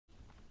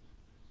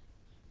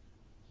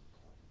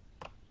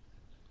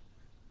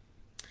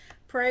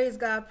Praise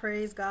God,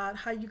 praise God.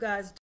 How you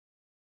guys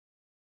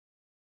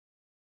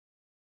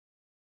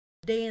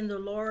doing in the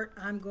Lord?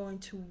 I'm going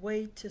to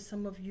wait till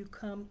some of you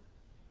come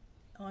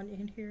on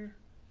in here.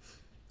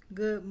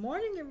 Good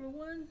morning,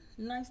 everyone.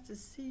 Nice to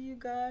see you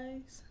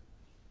guys.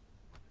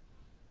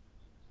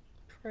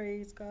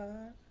 Praise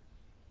God.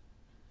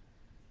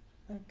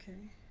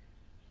 Okay.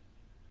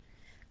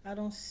 I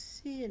don't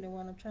see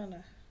anyone. I'm trying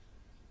to.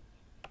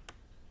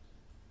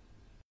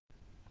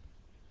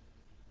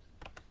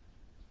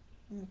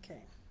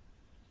 Okay.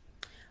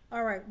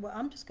 All right. Well,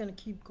 I'm just going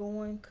to keep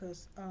going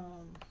because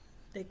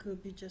they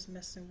could be just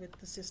messing with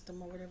the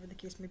system or whatever the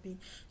case may be.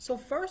 So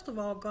first of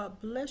all, God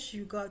bless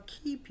you. God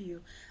keep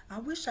you. I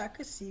wish I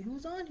could see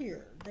who's on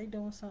here. They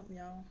doing something,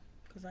 y'all,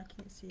 because I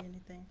can't see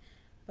anything.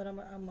 But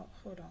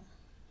hold on.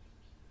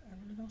 I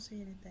really don't see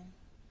anything.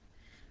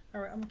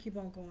 All right, I'm gonna keep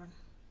on going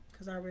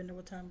because I already know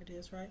what time it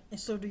is, right? And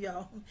so do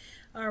y'all.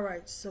 All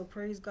right, so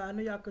praise God. I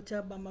know y'all could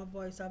tell by my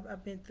voice.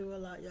 I've been through a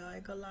lot, y'all. I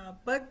ain't gonna lie.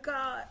 But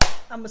God,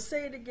 I'm gonna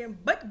say it again.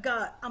 But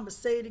God, I'm gonna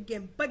say it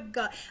again. But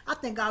God, I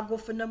think I'll go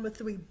for number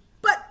 3.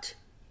 But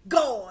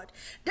God.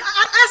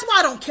 That's why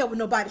I don't care what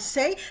nobody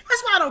say.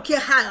 That's why I don't care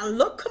how I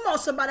look. Come on,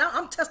 somebody.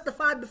 I'm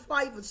testifying before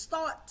I even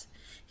start.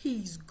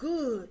 He's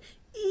good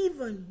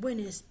even when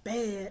it's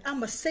bad. I'm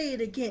going to say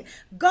it again.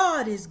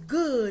 God is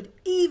good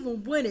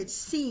even when it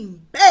seems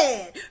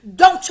bad.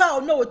 Don't y'all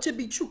know it to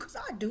be true? Because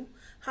I do.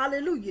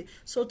 Hallelujah.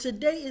 So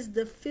today is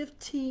the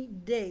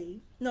 15th day.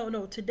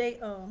 No, today,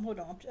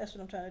 hold on. That's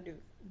what I'm trying to do.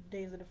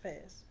 Days of the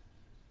fast.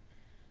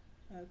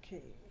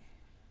 Okay.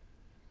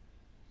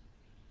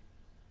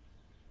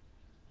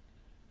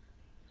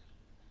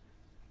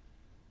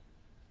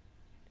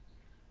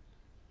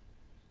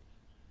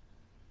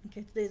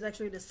 Okay, today is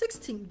actually the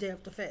 16th day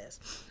of the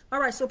fast. All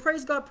right, so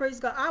praise God, praise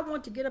God. I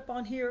want to get up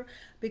on here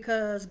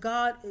because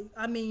God,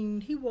 I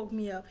mean, he woke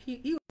me up.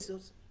 He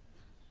was,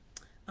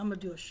 I'm going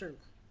to do a shirt.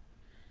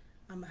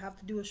 I'm going to have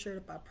to do a shirt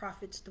about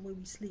prophets, the way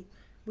we sleep.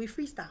 We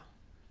freestyle.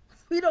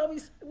 We don't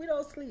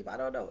sleep. I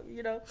don't know,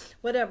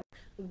 whatever.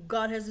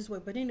 God has his way.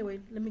 But anyway,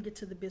 let me get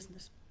to the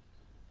business.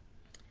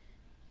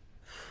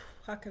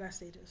 How can I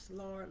say this?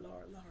 Lord,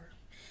 Lord, Lord.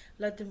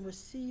 Let them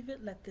receive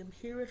it. Let them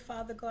hear it,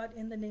 Father God,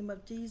 in the name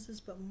of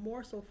Jesus. But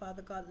more so,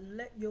 Father God,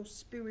 let your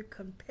spirit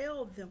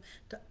compel them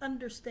to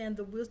understand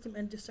the wisdom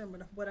and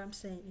discernment of what I'm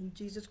saying. In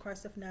Jesus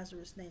Christ of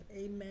Nazareth's name.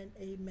 Amen,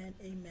 amen,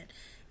 amen.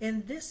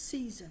 In this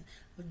season,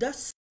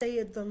 thus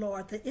saith the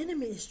Lord, the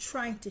enemy is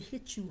trying to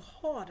hit you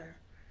harder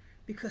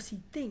because he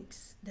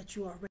thinks that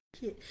you are already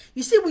hit.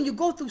 You see, when you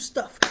go through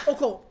stuff,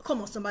 okay,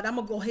 come on, somebody. I'm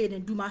going to go ahead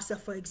and do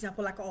myself for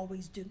example like I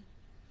always do.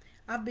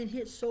 I've been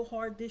hit so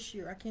hard this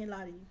year. I can't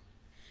lie to you.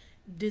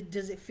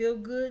 Does it feel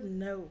good?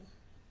 No.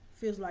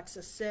 Feels like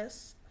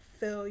success,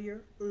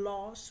 failure,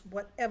 loss,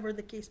 whatever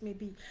the case may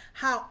be.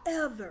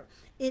 However,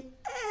 in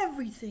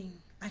everything,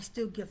 I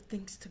still give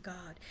thanks to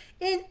God.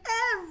 In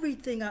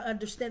everything, I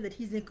understand that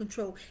he's in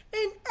control.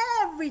 In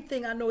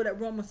everything, I know that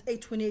Romans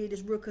 8:28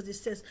 is real because it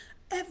says,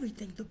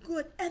 everything, the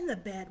good and the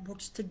bad,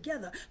 works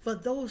together for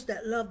those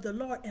that love the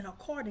Lord and are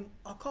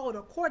called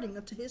according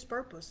unto his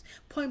purpose.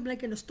 Point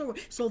blank in the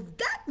story. So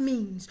that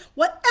means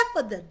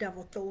whatever the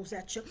devil throws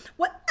at you,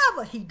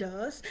 whatever he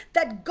does,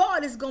 that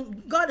God is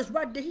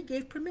right there. He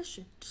gave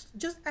permission.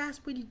 Just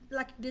ask what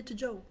like he did to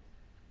Job.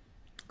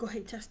 Go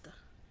ahead, test her.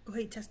 Go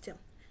ahead, test him.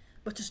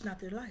 But it's not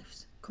their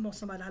lives. Come on,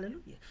 somebody,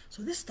 hallelujah.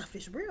 So this stuff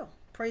is real.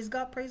 Praise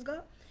God, praise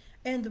God.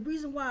 And the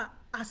reason why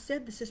I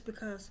said this is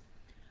because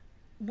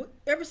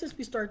ever since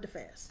we started the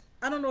fast,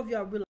 I don't know if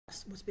y'all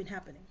realize what's been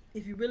happening.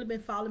 If you've really been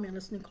following me and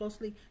listening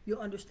closely, you'll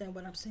understand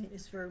what I'm saying.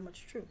 It's very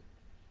much true.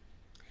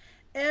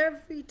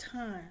 Every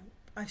time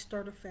I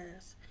start a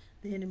fast,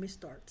 the enemy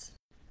starts.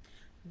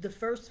 The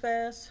first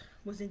fast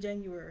was in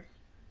January.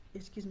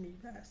 Excuse me,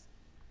 you guys.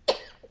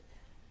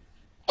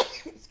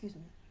 Excuse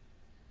me.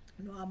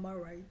 No, I'm all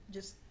right.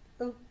 Just,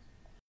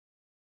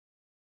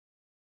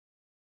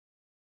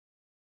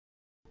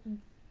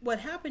 what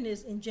happened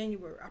is in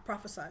January, I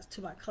prophesied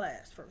to my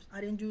class first.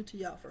 I didn't do it to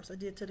y'all first. I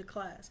did it to the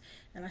class.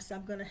 And I said,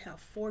 I'm going to have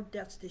 4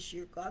 deaths this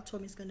year. God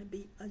told me it's going to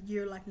be a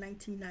year like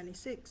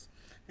 1996.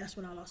 That's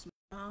when I lost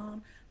my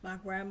mom, my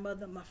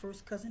grandmother, my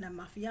first cousin, and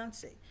my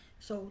fiance.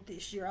 So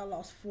this year I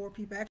lost 4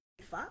 people,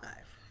 actually 5.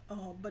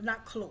 But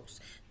not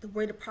close. The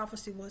way the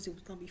prophecy was, it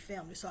was going to be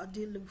family. So I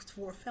did lose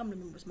 4 family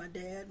members, my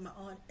dad, my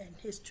aunt, and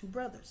his 2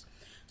 brothers.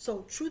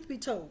 So truth be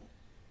told,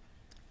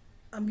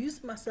 I'm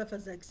using myself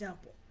as an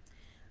example.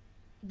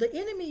 The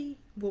enemy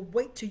will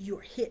wait till you're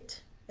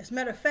hit. As a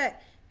matter of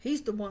fact,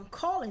 he's the one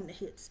calling the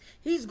hits.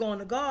 He's going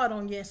to God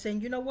on you and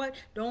saying, you know what?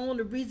 The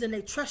only reason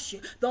they trust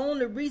you, the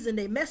only reason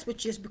they mess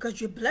with you is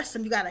because you bless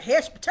them. You got a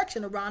hedge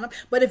protection around them.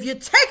 But if you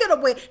take it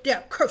away,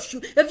 they'll curse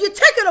you. If you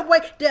take it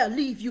away, they'll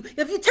leave you.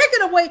 If you take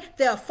it away,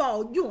 they'll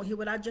fall. You don't hear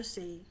what I just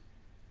said.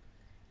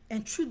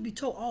 And truth be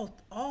told,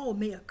 all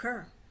may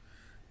occur.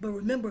 But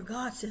remember,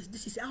 God says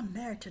this. He said, I'm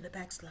married to the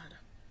backslider.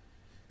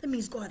 That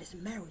means God is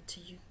married to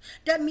you.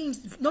 That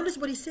means, notice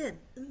what he said.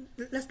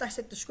 Let's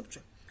dissect the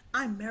scripture.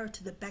 I'm married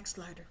to the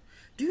backslider.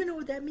 Do you know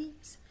what that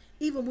means?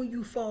 even when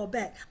you fall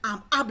back,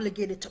 I'm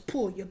obligated to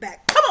pull you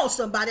back. Come on,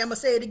 somebody. I'm going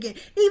to say it again.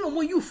 Even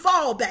when you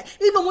fall back,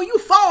 even when you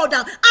fall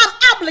down, I'm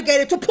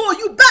obligated to pull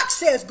you back,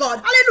 says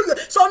God.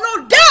 Hallelujah. So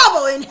no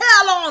devil in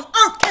hell on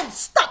earth can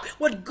stop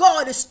what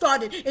God has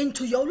started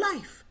into your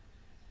life.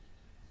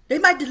 They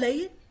might delay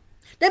it.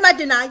 They might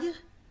deny you.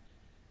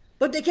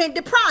 But they can't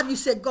deprive you,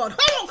 said God.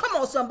 Hold on,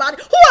 come on,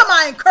 somebody. Who am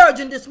I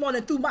encouraging this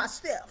morning through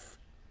myself?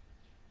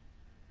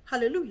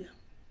 Hallelujah.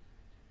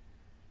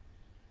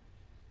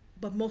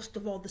 But most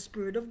of all, the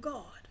Spirit of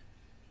God.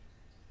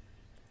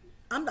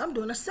 I'm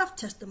doing a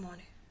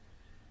self-testimony.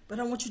 But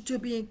I want you to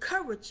be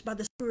encouraged by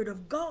the Spirit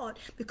of God,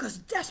 because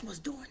that's what's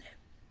doing it.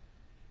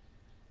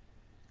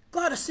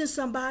 God will send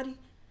somebody,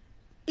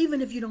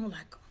 even if you don't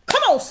like them.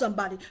 Come on,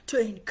 somebody, to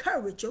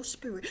encourage your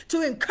spirit,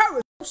 to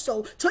encourage your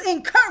soul, to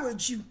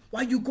encourage you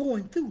while you're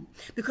going through.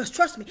 Because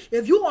trust me,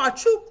 if you are a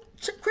true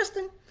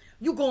Christian,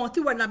 you're going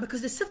through right now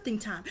because it's sifting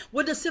time.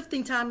 What does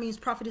sifting time means,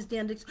 Prophetess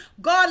DEANNA?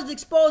 God is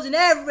exposing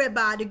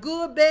everybody,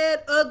 good,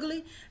 bad,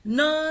 ugly,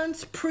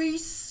 nuns,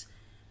 priests,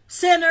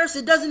 sinners.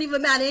 It doesn't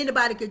even matter.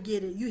 Anybody could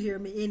get it. You hear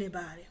me?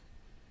 Anybody.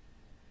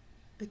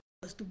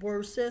 Because the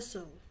word says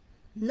so.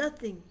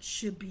 Nothing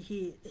should be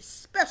hid,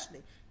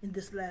 especially in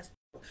this last.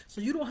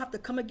 So you don't have to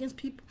come against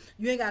people.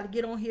 You ain't got to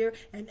get on here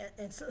and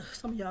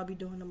some of y'all be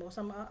doing the most.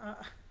 I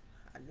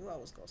knew I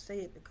was going to say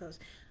it, because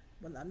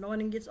when the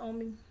anointing gets on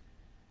me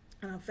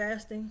and I'm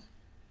fasting,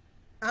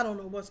 I don't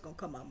know what's going to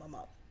come out of my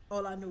mouth.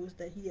 All I know is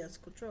that he has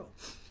control.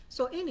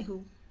 So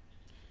anywho,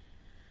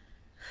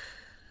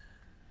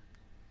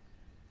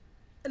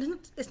 and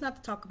it's not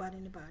to talk about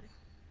anybody,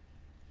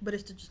 but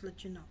it's to just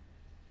let you know.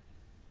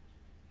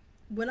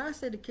 When I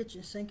say the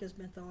kitchen sink has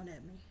been thrown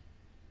at me,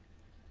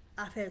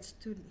 I've had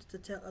students to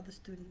tell other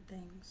student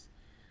things.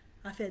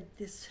 I've had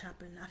this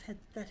happen. I've had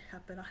that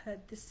happen. I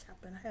had this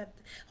happen.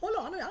 Hold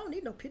on. I don't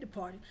need no pity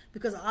party,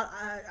 because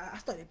I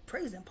started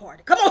praising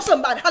party. Come on,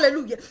 somebody.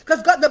 Hallelujah.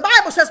 Because the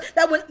Bible says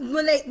that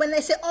when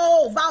they say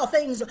all vile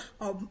things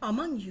are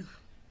among you,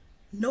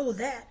 know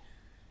that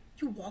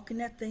you walking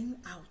that thing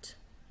out.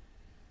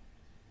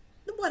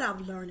 What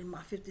I've learned in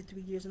my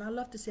 53 years, and I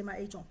love to say my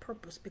age on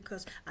purpose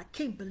because I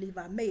can't believe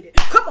I made it.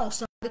 Come on,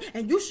 somebody,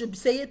 and you should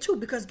say it too,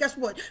 because guess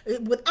what?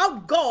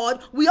 Without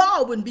God, we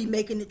all wouldn't be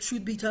making it,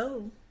 truth be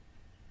told.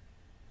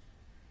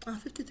 I'm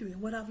 53,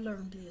 and what I've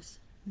learned is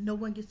no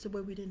one gets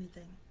away with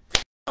anything.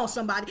 Come on,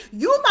 somebody,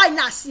 you might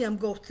not see them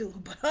go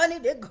through, but honey,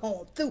 they're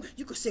going through.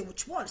 You can say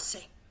what you want to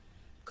say,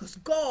 because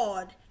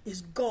God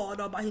is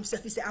God all by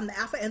himself. He said, I'm the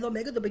Alpha and the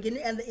Omega, the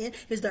beginning and the end.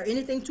 Is there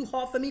anything too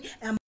hard for me?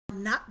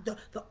 Not the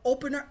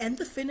opener and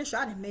the finisher.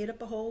 I done made up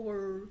the whole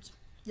words.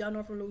 Y'all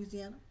know from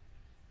Louisiana.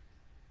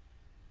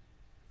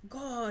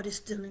 God is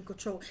still in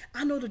control.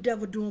 I know the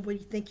devil doing what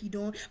he think he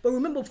doing, but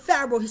remember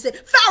Pharaoh, he said,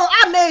 Pharaoh,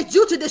 I made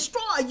you to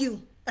destroy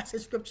you. That's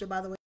his scripture,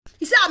 by the way.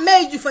 He said, I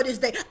made you for this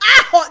day.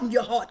 I hardened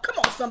your heart. Come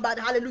on, somebody.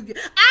 Hallelujah.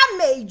 I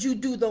made you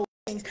do those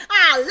things.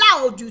 I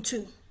allowed you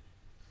to,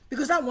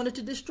 because I wanted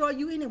to destroy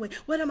you anyway.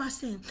 What am I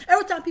saying?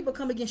 Every time people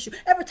come against you,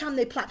 every time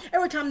they plot,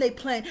 every time they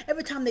plan,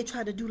 every time they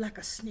try to do like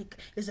a snake,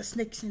 there's a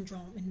snake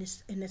syndrome in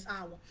this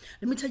hour.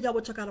 Let me tell y'all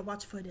what y'all got to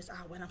watch for this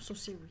hour, and I'm so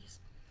serious.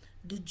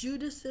 The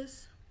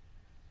Judases,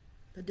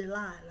 the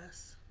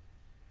Delilahs,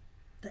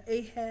 the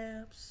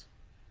Ahabs,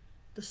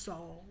 the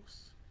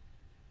Sauls,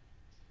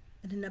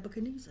 and the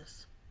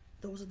Nebuchadnezzars.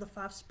 Those are the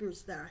 5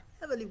 spirits that are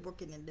heavily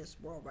working in this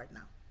world right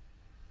now,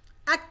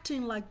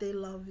 acting like they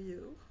love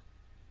you.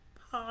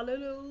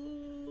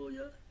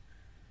 Hallelujah.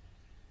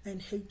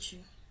 And hate you.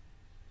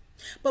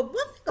 But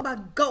one thing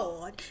about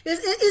God is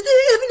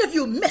even if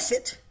you miss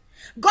it,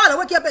 God will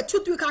wake you up at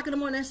 2, 3 o'clock in the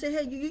morning and say,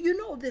 hey, you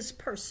know this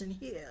person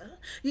here.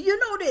 You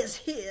know this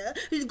here.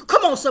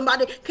 Come on,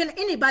 somebody. Can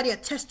anybody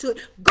attest to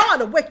it? God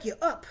will wake you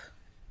up.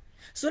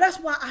 So that's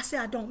why I say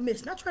I don't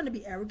miss. Not trying to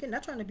be arrogant,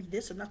 not trying to be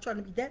this or not trying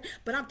to be that,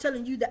 but I'm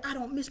telling you that I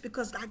don't miss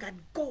because I got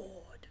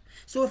God.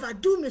 So if I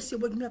do miss, he'll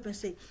wake me up and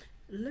say,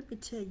 let me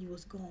tell you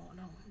what's going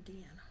on,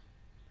 DEANNA.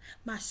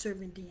 My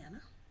servant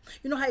DEANNA.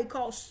 You know how he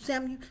called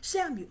Samuel?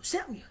 Samuel.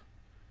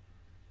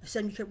 And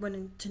Samuel kept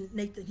running to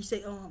Nathan. He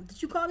said,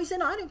 did you call me? He said,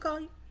 no, I didn't call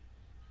you.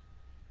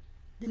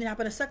 Then it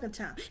happened a second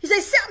time. He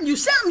said,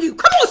 Samuel,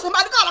 come on,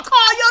 somebody gotta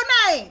call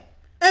your name.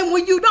 And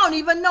when you don't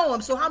even know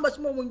him, so how much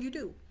more when you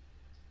do?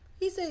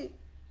 He said,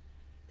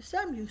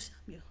 Samuel.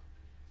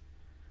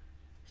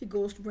 He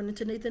goes running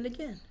to Nathan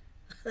again.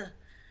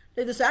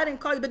 Nathan said, I didn't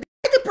call you, but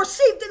Nathan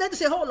perceived it. Nathan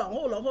said, hold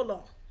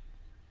on.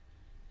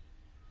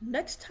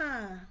 Next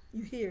time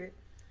you hear it,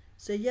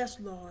 say, yes,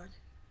 Lord,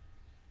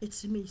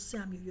 it's me,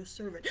 Samuel, your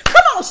servant.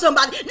 Come on,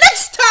 somebody.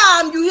 Next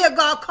time you hear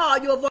God call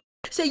your voice,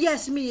 say,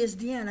 yes, me, it's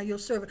DEANNA, your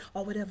servant,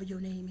 or whatever your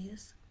name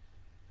is.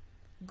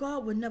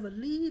 God will never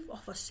leave or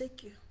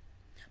forsake you.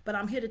 But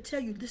I'm here to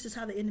tell you, this is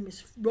how the enemy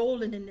is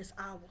rolling in this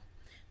hour.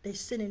 They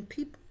sending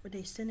people, or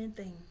they sending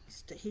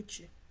things to hit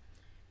you.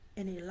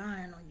 And they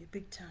lying on you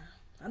big time.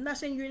 I'm not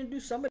saying you're going to do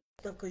some of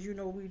that stuff, because you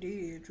know we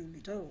did, truth be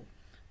told.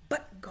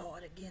 But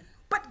God again.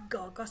 But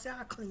God said,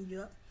 I'll clean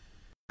you up.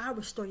 I'll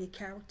restore your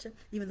character,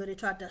 even though they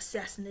tried to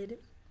assassinate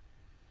it.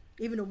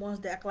 Even the ones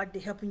that act like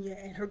they're helping you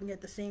and hurting you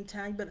at the same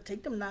time. You better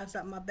take them knives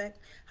out my back.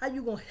 How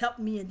you gonna help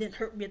me and then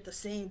hurt me at the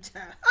same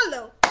time?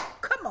 Hello.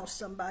 Come on,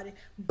 somebody.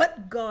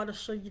 But God will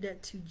show you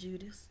that too,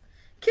 Judas.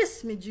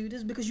 Kiss me,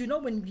 Judas, because you know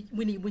when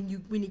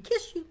he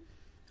kiss you,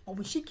 or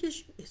when she kiss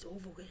you, it's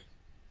over with.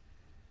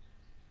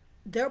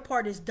 Their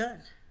part is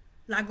done.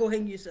 Now go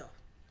hang yourself.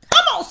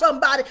 Come on,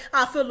 somebody.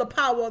 I feel the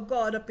power of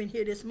God up in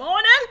here this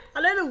morning.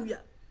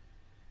 Hallelujah.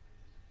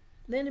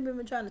 The enemy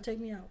been trying to take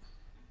me out.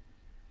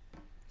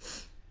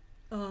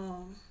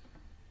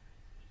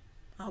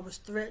 I was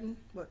threatened,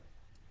 a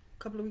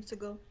couple of weeks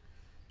ago,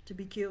 to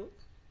be killed.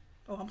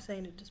 Oh, I'm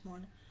saying it this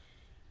morning.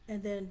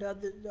 And then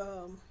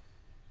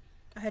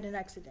I had an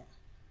accident.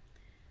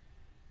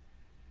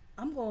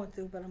 I'm going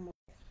through, but I'm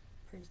okay.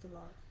 Praise the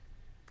Lord.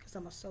 Because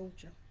I'm a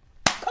soldier.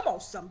 Come on,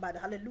 somebody.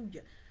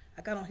 Hallelujah.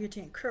 I got on here to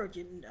encourage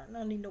you. I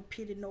don't need no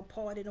pity, no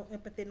party, no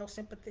empathy, no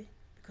sympathy.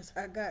 Because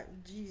I got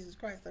Jesus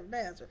Christ of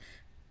Nazareth.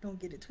 Don't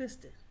get it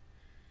twisted.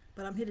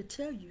 But I'm here to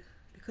tell you,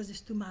 because it's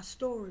through my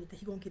story that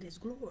He's going to get His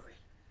glory.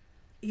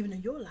 Even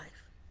in your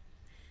life.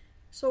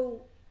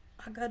 So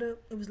I got up.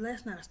 It was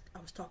last night I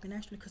was talking,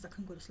 actually, because I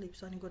couldn't go to sleep.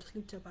 So I didn't go to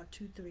sleep till about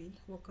 2, 3.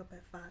 Woke up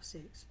at 5,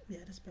 6. Yeah,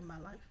 that's been my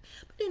life.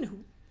 But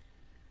anywho,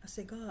 I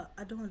said, God,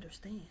 I don't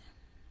understand.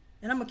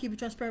 And I'm going to keep it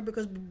transparent,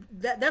 because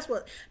that's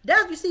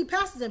you see,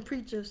 pastors and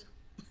preachers,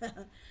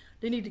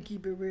 they need to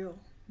keep it real.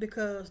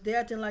 Because they're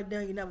acting like they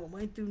ain't never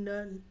went through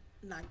nothing,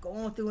 not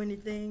going through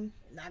anything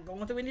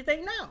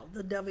now.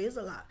 The devil is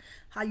a lie.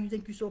 How you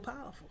think you're so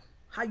powerful?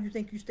 How you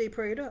think you stay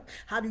prayed up?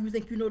 How do you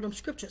think you know them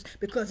scriptures?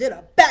 Because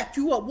it'll back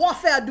you up.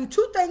 Warfare do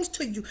 2 things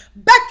to you.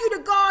 Back you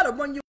to God or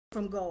run you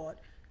from God.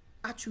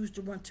 I choose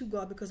to run to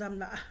God, because I'm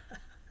not,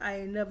 I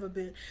ain't never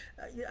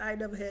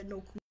had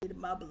no Kool-Aid in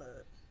my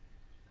blood.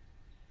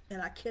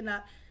 And I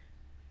cannot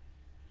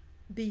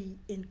be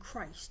in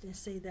Christ and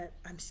say that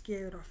I'm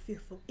scared or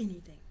fearful of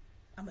anything.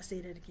 I'm going to say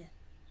that again.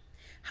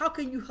 How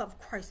can you have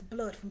Christ's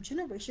blood from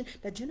generation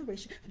to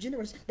generation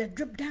that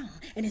drip down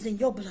and is in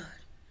your blood?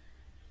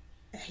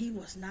 And He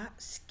was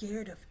not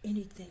scared of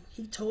anything.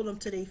 He told them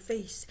to their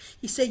face.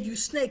 He said, you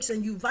snakes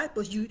and you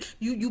vipers,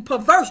 you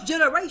perverse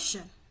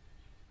generation.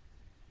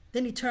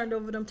 Then He turned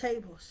over them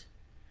tables.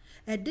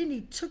 And then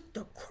He took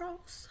the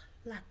cross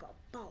like a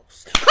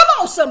boss. Come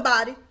on,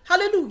 somebody.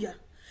 Hallelujah.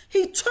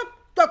 He took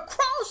the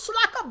cross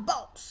like a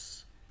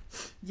boss.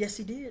 Yes,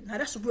 He did. Now,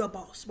 that's a real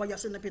boss. While y'all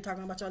sitting up here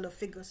talking about y'all little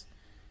figures.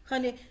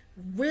 Honey,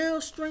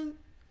 real strength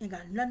ain't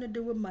got nothing to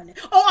do with money.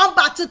 Oh, I'm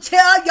about to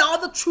tell y'all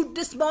the truth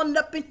this morning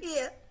up in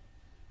here.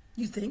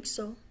 You think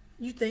so?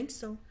 You think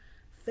so?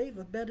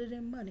 Favor better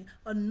than money.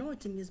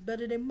 Anointing is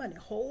better than money.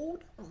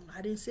 Hold on.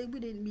 I didn't say we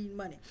didn't need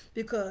money.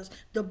 Because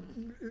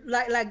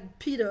like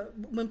Peter,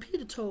 when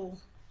Peter told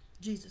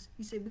Jesus,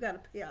 he said, we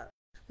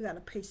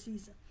gotta pay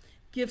Caesar.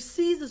 Give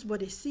Caesar's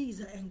what is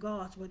Caesar and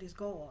God's what is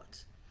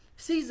God's.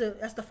 Caesar,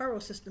 that's the Pharaoh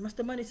system, that's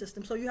the money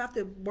system. So you have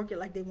to work it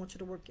like they want you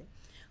to work it.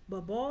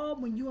 But boy,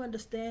 when you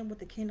understand what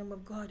the kingdom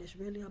of God is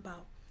really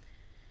about,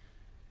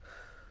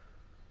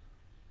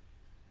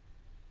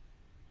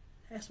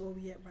 that's where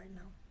we at right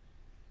now.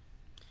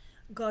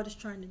 God is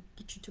trying to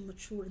get you to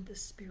mature in the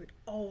spirit.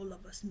 All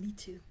of us, me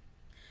too.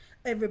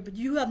 Everybody,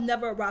 you have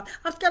never arrived.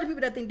 I'm scared of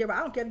people that think they're right.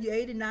 I don't care if you're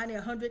 80, 90,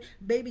 100.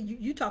 Baby,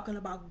 you talking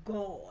about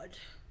God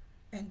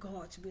and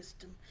God's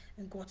wisdom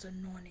and God's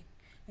anointing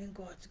and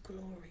God's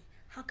glory.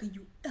 How can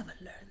you ever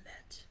learn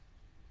that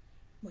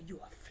when you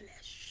are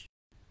flesh?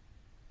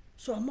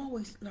 So I'm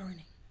always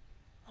learning,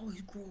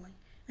 always growing.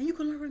 And you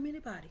can learn from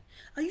anybody.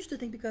 I used to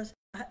think, because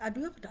I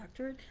do have a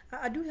doctorate,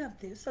 I do have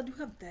this, I do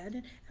have that,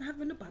 and I've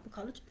been to Bible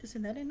college, this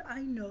and that, and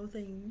I know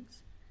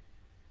things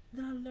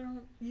that I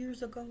learned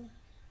years ago.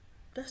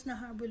 That's not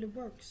how it really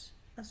works.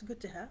 That's good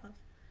to have.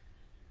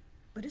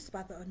 But it's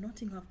about the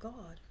anointing of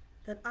God.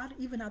 That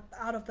even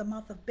out of the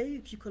mouth of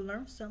babes, you could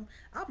learn something.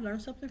 I've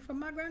learned something from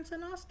my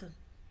grandson, Austin.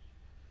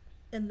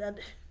 And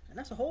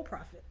that's a whole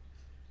prophet.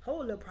 Whole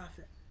little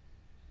prophet.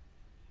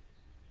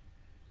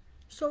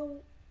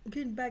 So,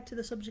 getting back to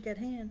the subject at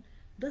hand,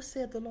 thus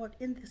saith the Lord,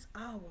 in this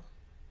hour,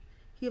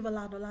 He have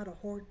allowed a lot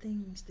of hard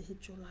things to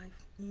hit your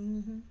life.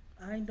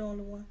 I ain't the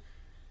only one.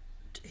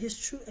 His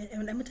true,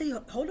 and let me tell you,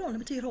 hold on, let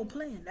me tell you the whole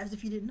plan, as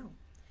if you didn't know.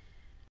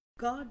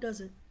 God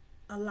doesn't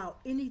allow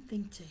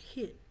anything to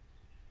hit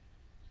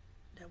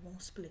that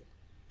won't split.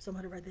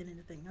 Somebody write that in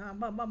the thing.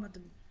 I'm about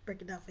to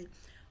break it down for you.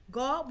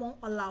 God won't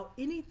allow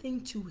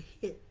anything to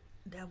hit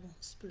that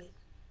won't split.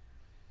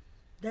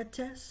 That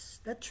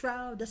test, that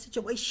trial, that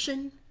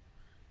situation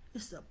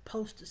is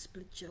supposed to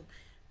split you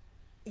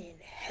in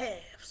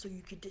half so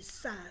you can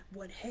decide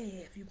what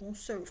half you're going to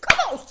serve. Come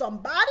on,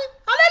 somebody.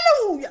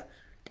 Hallelujah.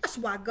 That's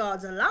why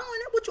God's allowing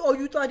it.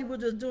 You thought He was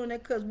just doing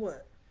that because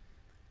what?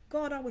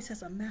 God always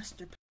has a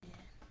master plan.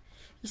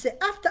 He said,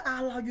 after I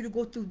allow you to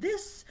go through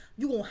this,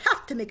 you're going to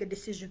have to make a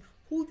decision.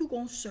 Who you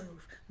going to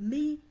serve?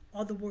 Me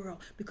or the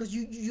world? Because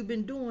you've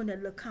been doing that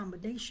little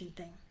combination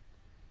thing.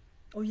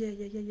 Oh, yeah.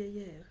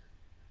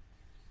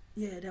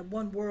 Yeah, that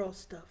one world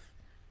stuff.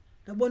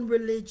 That one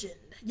religion.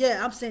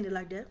 Yeah, I'm saying it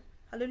like that.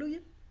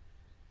 Hallelujah.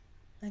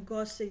 And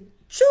God said,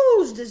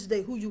 choose this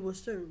day who you will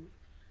serve,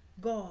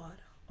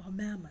 God or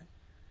mammon,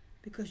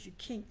 because you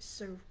can't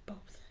serve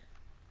both.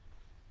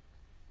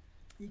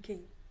 You can't.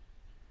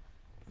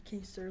 You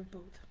can't serve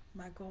both.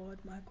 My God,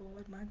 my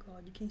God, my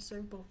God. You can't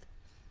serve both.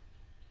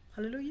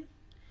 Hallelujah.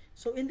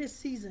 So in this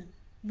season,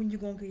 when you're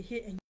going to get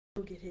hit and you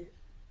will get hit,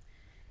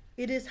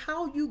 it is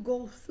how you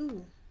go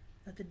through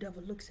that the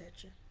devil looks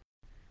at you.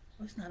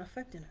 Well, it's not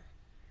affecting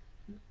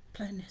her.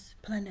 Plan this,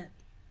 plan that.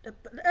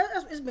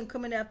 It's been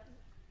coming out,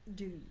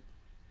 dude.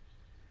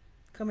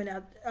 Coming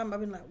out. I've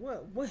been like,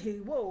 whoa, whoa,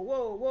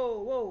 whoa, whoa,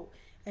 whoa.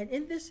 And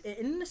in this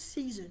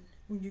season,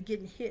 when you're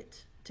getting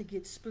hit to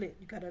get split,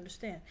 you got to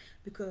understand,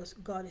 because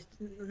God is,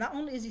 not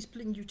only is he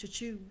splitting you to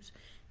choose,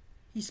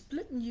 he's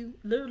splitting you,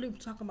 literally, we're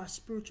talking about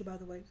spiritual, by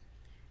the way,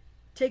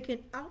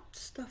 taking out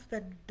stuff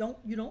that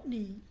you don't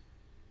need,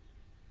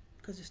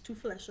 because it's too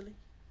fleshly,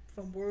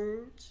 from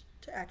words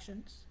to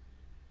actions,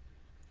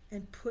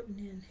 and putting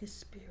in his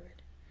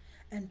spirit,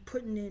 and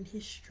putting in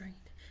his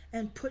strength,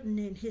 and putting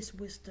in his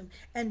wisdom,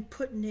 and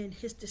putting in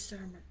his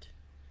discernment,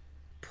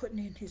 putting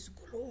in his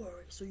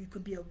glory, so you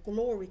could be a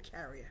glory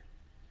carrier.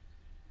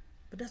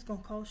 But that's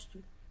going to cost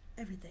you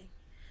everything.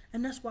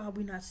 And that's why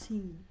we're not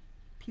seeing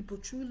people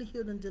truly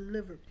healed and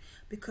delivered,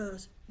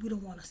 because we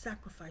don't want to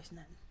sacrifice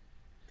nothing.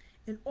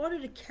 In order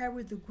to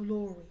carry the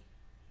glory,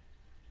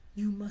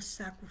 you must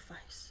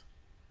sacrifice.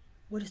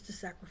 What is the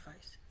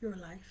sacrifice? Your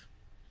life.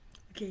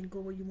 You can't go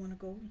where you want to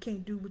go. You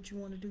can't do what you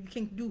want to do. You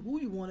can't do who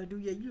you want to do.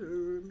 Yeah, you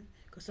heard me.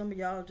 Because some of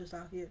y'all are just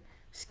out here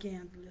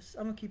scandalous.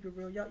 I'm going to keep it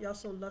real. Y'all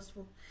so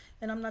lustful.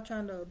 And I'm not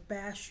trying to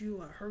bash you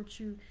or hurt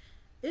you.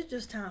 It's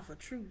just time for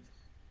truth.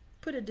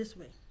 Put it this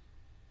way.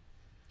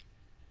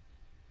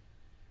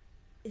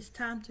 It's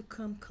time to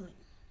come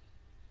clean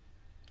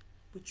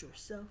with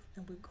yourself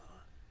and with God.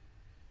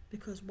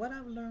 Because what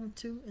I've learned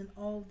too in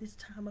all this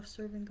time of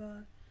serving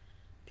God,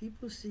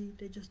 people see,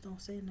 they just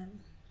don't say nothing.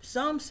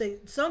 Some say,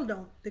 some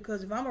don't.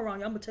 Because if I'm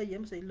around you, I'm going to tell you,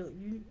 I'm going to say, look,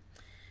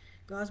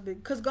 God's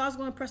big. Because God's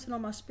going to impress it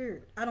on my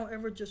spirit. I don't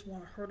ever just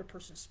want to hurt a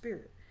person's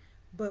spirit.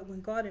 But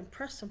when God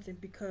impressed something,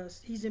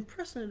 because he's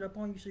impressing it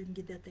upon you so you can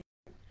get that thing.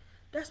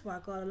 That's why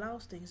God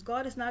allows things.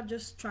 God is not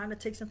just trying to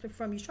take something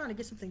from you. He's trying to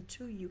get something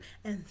to you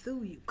and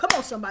through you. Come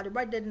on, somebody.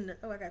 Right there in the...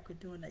 Oh, I got to quit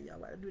doing that, y'all.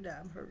 Why I do that?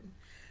 I'm hurting.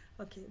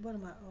 Okay, what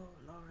am I... Oh,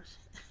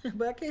 Lord.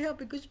 But I can't help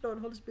it because you know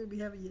the Holy Spirit be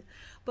having you.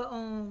 But,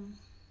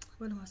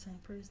 what am I saying?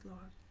 Praise the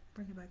Lord.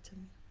 Bring it back to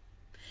me.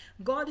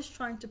 God is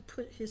trying to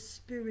put his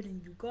spirit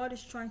in you. God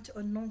is trying to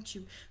anoint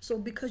you. So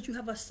because you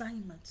have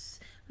assignments.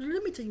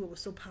 Let me tell you what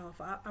was so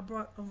powerful. I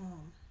brought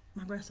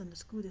my grandson to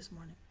school this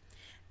morning.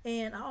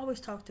 And I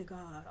always talk to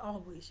God,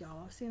 always,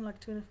 y'all. I see him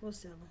like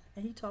 24/7.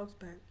 And he talks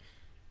back.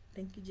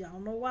 Thank you, Jesus. I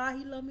don't know why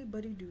he loved me,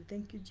 but he do.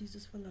 Thank you,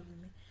 Jesus, for loving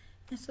me.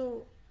 And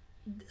so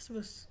this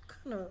was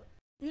kind of,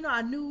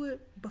 I knew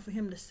it, but for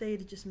him to say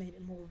it, it just made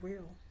it more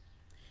real.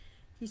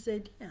 He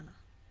said, DEANNA,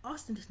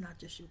 Austin is not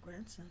just your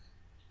grandson.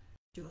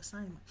 It's your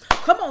assignment.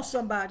 Come on,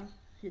 somebody.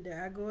 Here,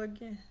 there I go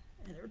again.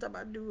 And every time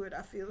I do it,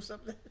 I feel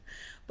something.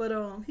 But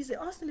he said,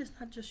 Austin is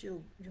not just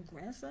your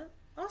grandson.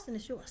 Austin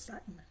is your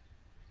assignment.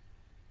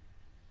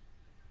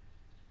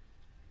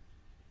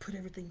 Put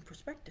everything in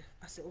perspective.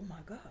 I said, oh my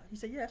God. He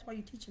said, yeah, that's why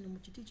you're teaching him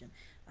what you're teaching.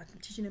 I'm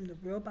teaching him the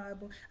real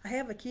Bible. I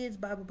have a kid's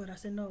Bible, but I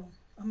said, no,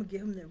 I'm going to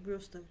give him that real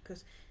stuff,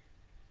 because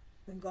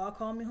when God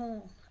called me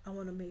home, I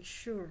want to make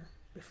sure,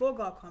 before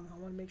God called me home,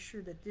 I want to make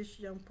sure that this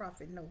young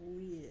prophet know who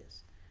he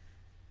is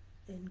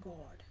in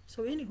God.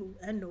 So anywho,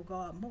 I know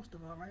God most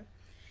of all, right?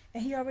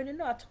 And he already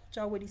know. I told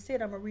y'all what he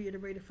said. I'm going to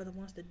reiterate it for the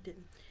ones that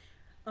didn't.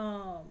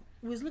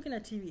 We was looking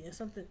at TV and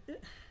something...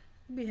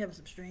 be having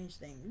some strange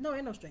things. No,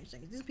 ain't no strange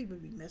things. These people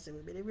be messing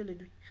with me. They really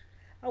do.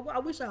 I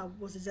wish I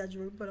was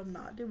exaggerating, but I'm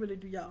not. They really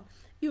do, y'all.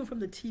 Even from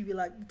the TV,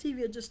 like the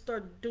TV just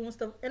started doing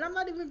stuff, and I'm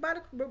not even by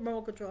the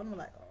remote control. I'm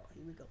like, oh,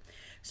 here we go.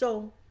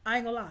 So I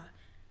ain't gonna lie.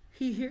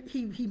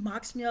 He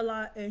mocks me a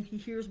lot, and he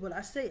hears what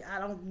I say. I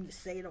don't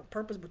say it on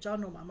purpose, but y'all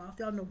know my mouth.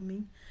 Y'all know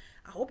me.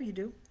 I hope you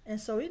do. And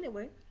so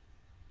anyway,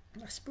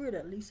 my spirit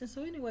at least. And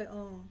so anyway,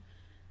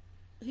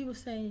 he was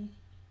saying,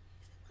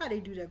 why they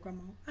do that,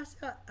 Grandma? I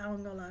said, I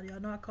don't know a lot of y'all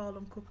know I call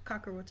them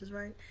cockroaches,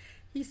 right?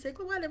 He said,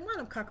 well, why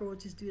them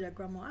cockroaches do that,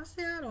 Grandma? I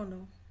said, I don't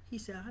know. He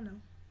said, I know.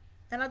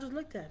 And I just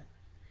looked at him.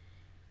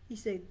 He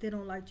said, they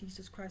don't like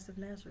Jesus Christ of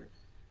Nazareth.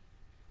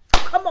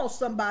 Come on,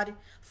 somebody.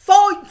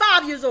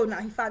 5 years old now.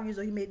 He's 5 years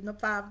old. He made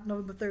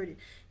November 30th.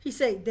 He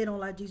said, they don't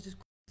like Jesus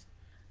Christ.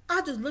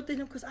 I just looked at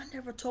him because I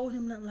never told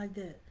him nothing like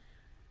that.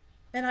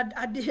 And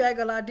I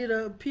did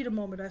a Peter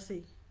moment. I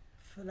say,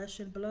 flesh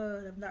and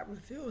blood have not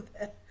revealed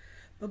that.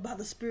 But by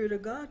the Spirit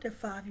of God,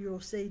 that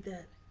 5-year-old say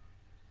that.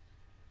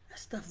 That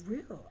stuff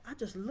real. I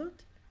just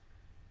looked.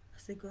 I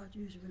said, God,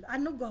 you was real. I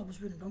know God was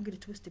real. Don't get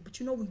it twisted. But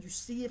when you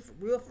see it for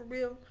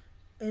real,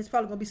 and it's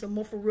probably going to be some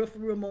more for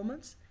real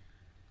moments,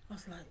 I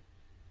was like,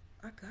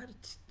 I got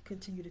to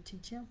continue to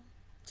teach him.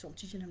 So I'm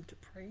teaching him to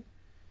pray.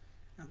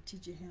 I'm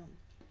teaching him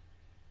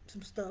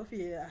some stuff.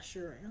 Yeah, I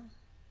sure am.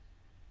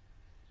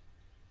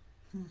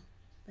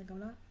 Think I'm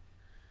not?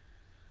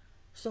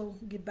 So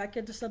get back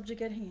at the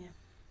subject at hand.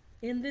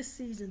 In this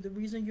season, the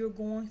reason you're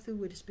going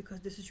through it is because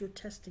this is your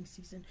testing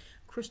season.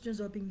 Christians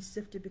are being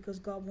sifted because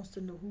God wants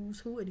to know who's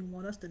who, and he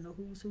wants us to know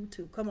who's who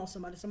too. Come on,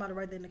 somebody. Somebody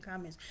write that in the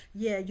comments.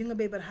 Yeah, you're going to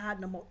be able to hide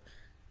no more.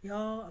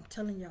 Y'all, I'm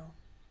telling y'all,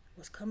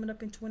 what's coming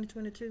up in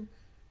 2022,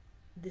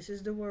 this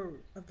is the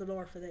word of the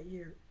Lord for that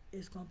year.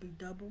 It's going to be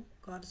double.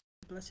 God is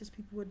going to bless his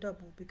people with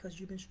double because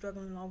you've been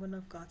struggling long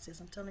enough, God says.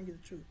 I'm telling you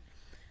the truth.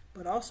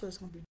 But also it's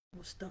going to be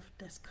double stuff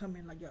that's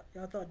coming. Like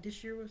y'all thought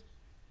this year was...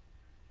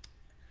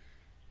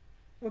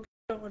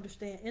 Don't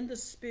understand in the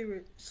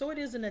spirit, so it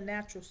is in the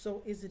natural,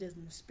 so is it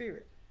in the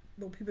spirit.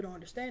 What people don't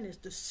understand is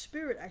the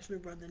spirit actually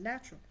runs the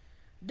natural.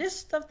 This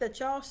stuff that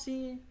y'all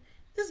seeing,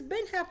 this has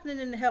been happening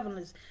in the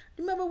heavens.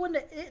 Remember when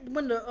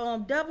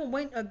the devil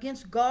went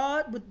against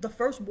God with the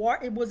first war?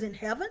 It was in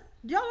heaven.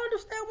 Do y'all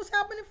understand what's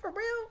happening for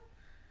real?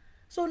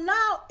 So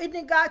now it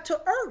then got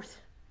to earth.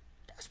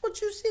 That's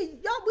what you see.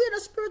 Y'all, we in a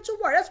spiritual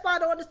war. That's why I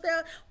don't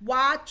understand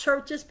why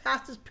churches,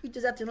 pastors,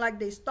 preachers acting like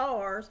they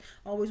stars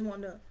always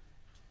want to.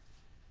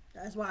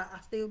 That's why I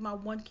stay with my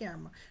one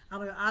camera.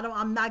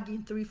 I'm not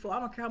getting 3, 4. I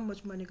don't care how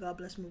much money God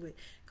bless me with.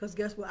 Because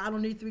guess what? I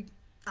don't need 3.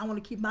 I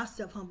want to keep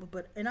myself humble.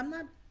 And I'm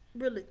not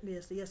really,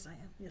 yes I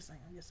am. Yes I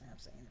am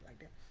saying it like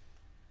that.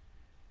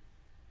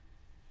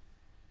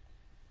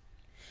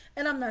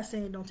 And I'm not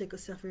saying don't take a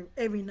selfie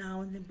every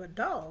now and then, but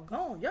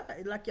doggone, y'all,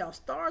 like y'all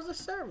stars or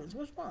servants.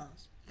 Which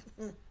ones?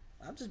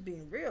 I'm just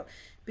being real.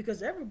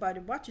 Because everybody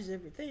watches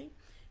everything.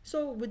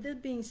 So with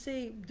that being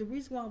said, the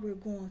reason why we're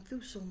going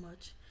through so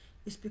much,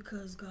 it's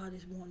because God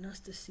is wanting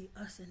us to see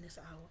us in this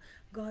hour.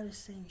 God is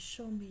saying,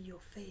 show me your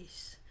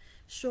face.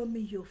 Show me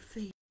your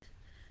faith.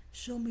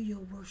 Show me your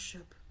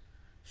worship.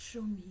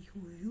 Show me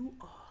who you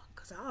are,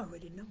 because I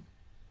already know.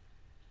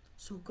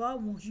 So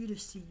God wants you to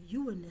see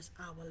you in this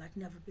hour like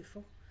never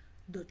before.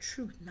 The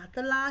truth, not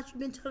the lies you've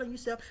been telling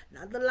yourself,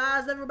 not the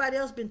lies everybody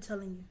else been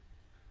telling you,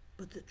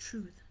 but the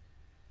truth.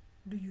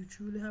 Do you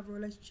truly have a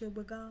relationship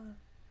with God?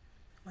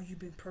 Or you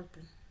been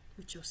perping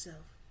with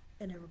yourself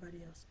and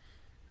everybody else?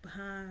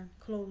 Behind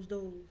closed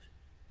doors,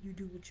 you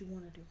do what you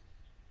want to do.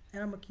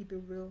 And I'm going to keep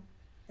it real.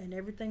 And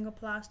everything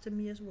applies to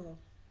me as well.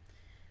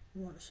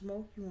 You want to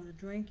smoke, you want to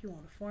drink, you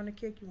want to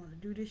fornicate, you want to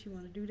do this, you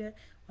want to do that.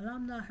 Well,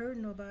 I'm not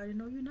hurting nobody.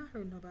 No, you're not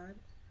hurting nobody.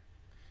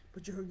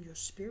 But you're hurting your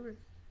spirit.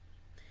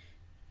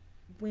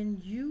 When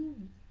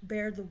you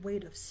bear the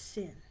weight of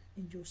sin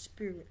in your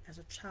spirit as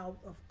a child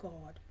of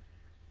God,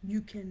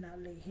 you cannot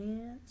lay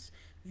hands.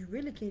 You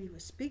really can't even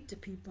speak to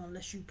people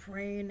unless you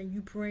praying and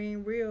you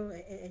praying real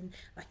and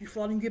like you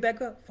fall and get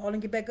back up,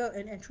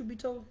 and truth be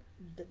told,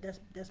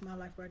 that's my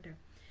life right there.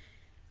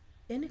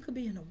 And it could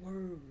be in a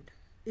word,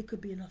 it could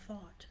be in a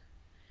thought.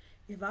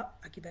 If I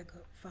get back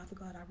up, Father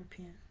God, I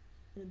repent.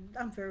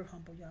 I'm very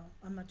humble, y'all.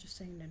 I'm not just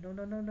saying that.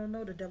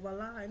 No. The devil a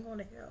lie. I ain't going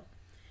to hell.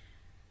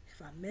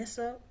 If I mess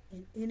up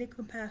in any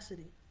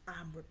capacity,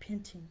 I'm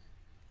repenting.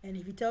 And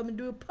if you tell me to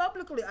do it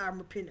publicly, I'm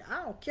repenting.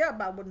 I don't care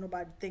about what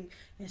nobody think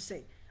and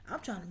say. I'm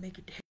trying to make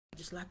it to hell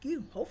just like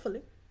you,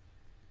 hopefully.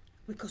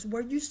 Because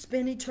where you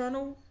spend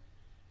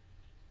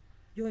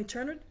your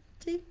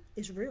eternity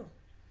is real.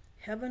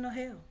 Heaven or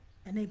hell.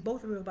 And they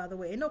both real, by the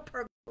way. Ain't no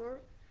purgatory.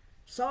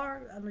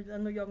 Sorry, I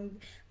know y'all.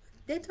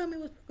 They tell me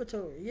it was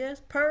purgatory.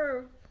 Yes,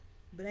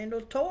 but ain't no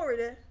Tory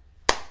there.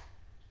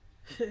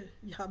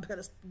 Y'all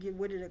better get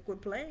with it and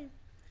quit playing.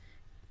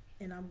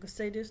 And I'm gonna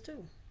say this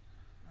too.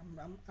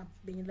 I'm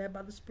being led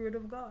by the Spirit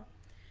of God.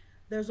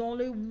 There's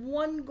only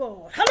one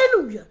God.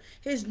 Hallelujah.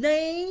 His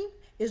name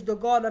is the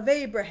God of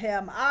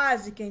Abraham,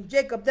 Isaac, and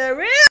Jacob.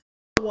 There is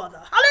no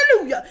other.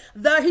 Hallelujah.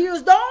 He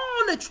is the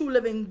only true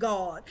living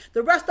God.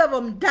 The rest of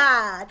them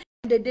died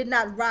and they did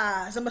not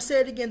rise. I'm going to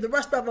say it again. The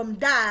rest of them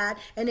died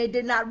and they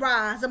did not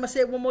rise. I'm going to say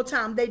it one more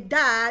time. They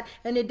died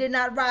and they did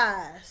not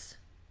rise.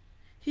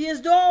 He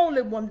is the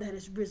only one that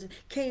is risen.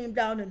 Came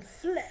down in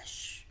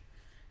flesh.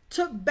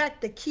 Took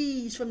back the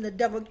keys from the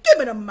devil.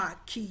 Give me my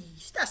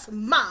keys. That's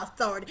my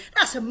authority.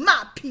 That's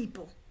my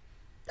people.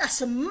 That's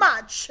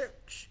my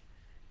church.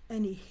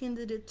 And he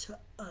handed it to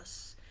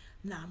us.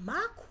 Now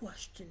my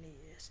question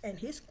is, and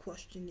his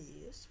question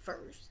is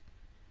first,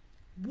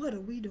 what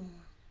are we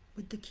doing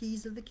with the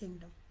keys of the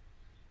kingdom?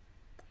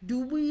 Do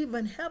we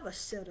even have a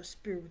set of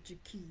spiritual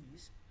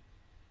keys?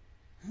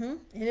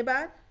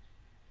 Anybody?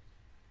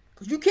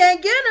 You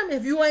can't get them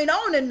if you ain't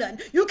owning nothing.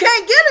 You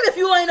can't get them if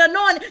you ain't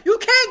anointed. You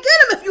can't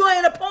get them if you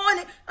ain't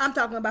appointed. I'm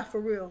talking about for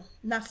real,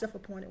 not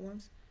self-appointed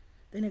ones.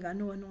 They ain't got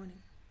no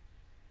anointing.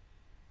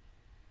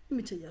 Let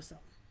me tell you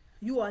something.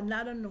 You are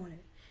not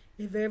anointed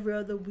if every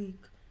other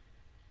week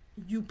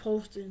you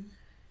posting,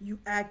 you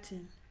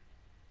acting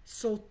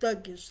so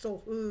thuggish,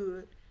 so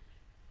hood.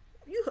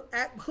 You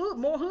act hood,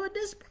 more hood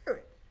than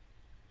spirit.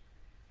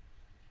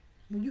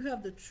 When you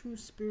have the true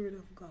Spirit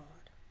of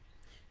God,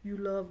 you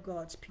love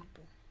God's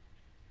people.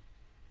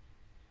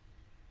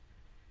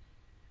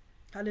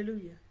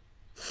 Hallelujah.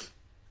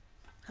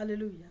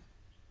 Hallelujah.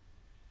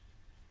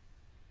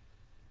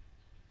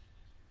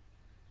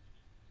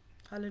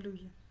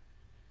 Hallelujah.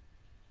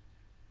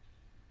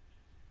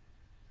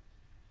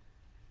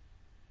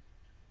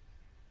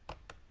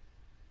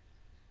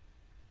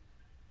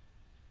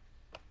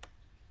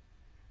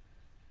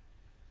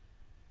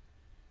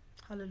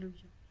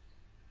 Hallelujah.